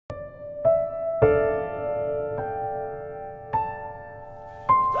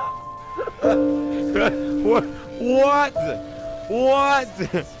What? What?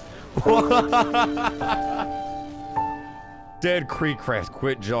 Dead KreekCraft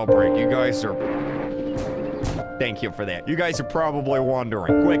quit Jailbreak. You guys are... Thank you for that. You guys are probably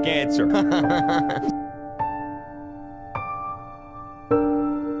wondering. Quick answer.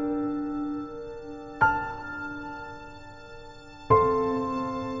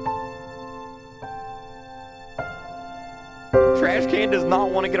 Trash can does not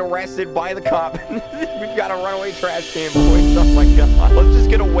want to get arrested by the cop. We've got a runaway trash can, boys. Oh my god. Let's just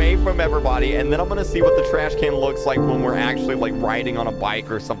get away from everybody, and then I'm gonna see what the trash can looks like when we're actually like riding on a bike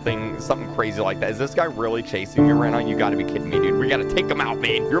or something crazy like that. Is this guy really chasing me right now? You gotta be kidding me, dude. We gotta take him out,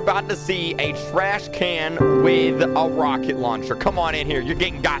 man. You're about to see a trash can with a rocket launcher. Come on in here. You're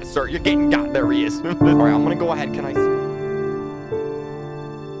getting got, sir. You're getting got. There he is. All right, I'm gonna go ahead. Can I see?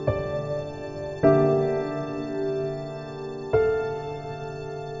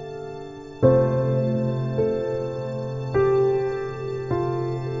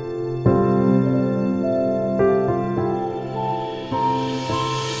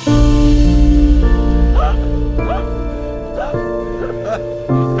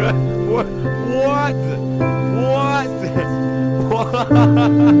 What?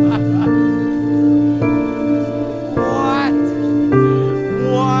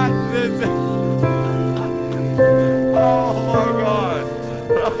 What is it? Oh my god.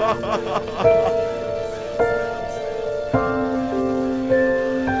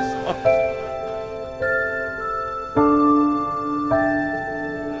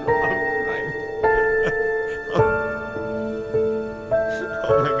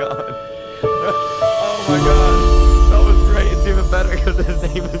 Oh my god. That was great. It's even better because his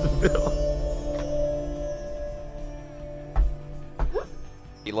name is Bill.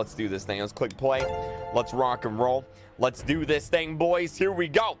 Let's do this thing. Let's click play. Let's rock and roll. Let's do this thing, boys. Here we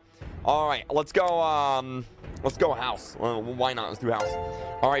go. All right, let's go house. Why not? Let's do house.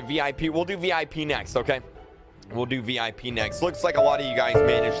 All right, VIP. We'll do VIP next, okay? We'll do VIP next. Looks like a lot of you guys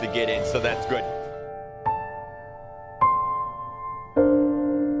managed to get in, so that's good.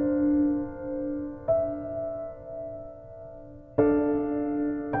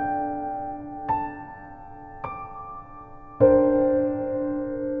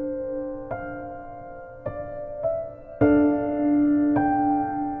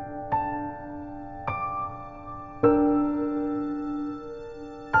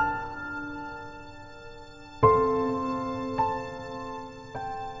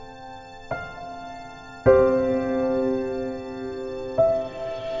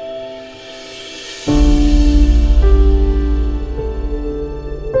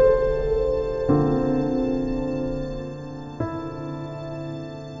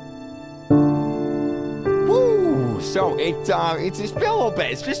 So it's been a little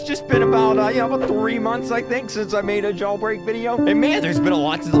bit. It's just been about about 3 months, I think, since I made a Jailbreak video. And man, there's been a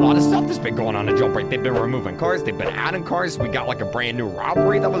lot of stuff that's been going on in Jailbreak. They've been removing cars, they've been adding cars. We got like a brand new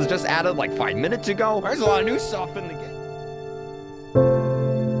robbery that was just added like 5 minutes ago. There's a lot of new stuff in the game.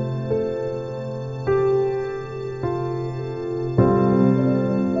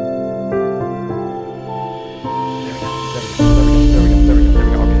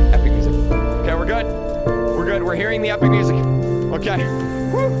 We're hearing the epic music. Okay.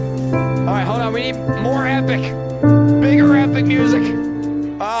 Woo. All right, hold on. We need more epic. Bigger epic music.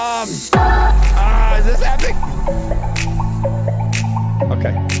 Is this epic?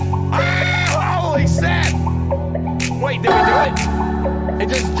 Okay. Ah, holy snap. Wait, did we do it? It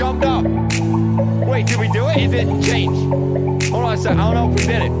just jumped up. Wait, did we do it? It didn't change. Hold on a second. I don't know if we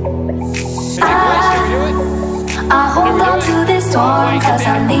did it. Is it glitched? Did we do it? I hold on to this storm cause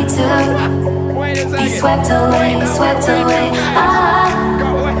I need to be swept away, swept away.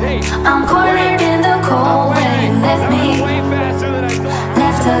 I'm cornered in the cold where you left me.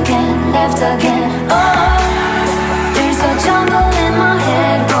 Left again, left again. Oh.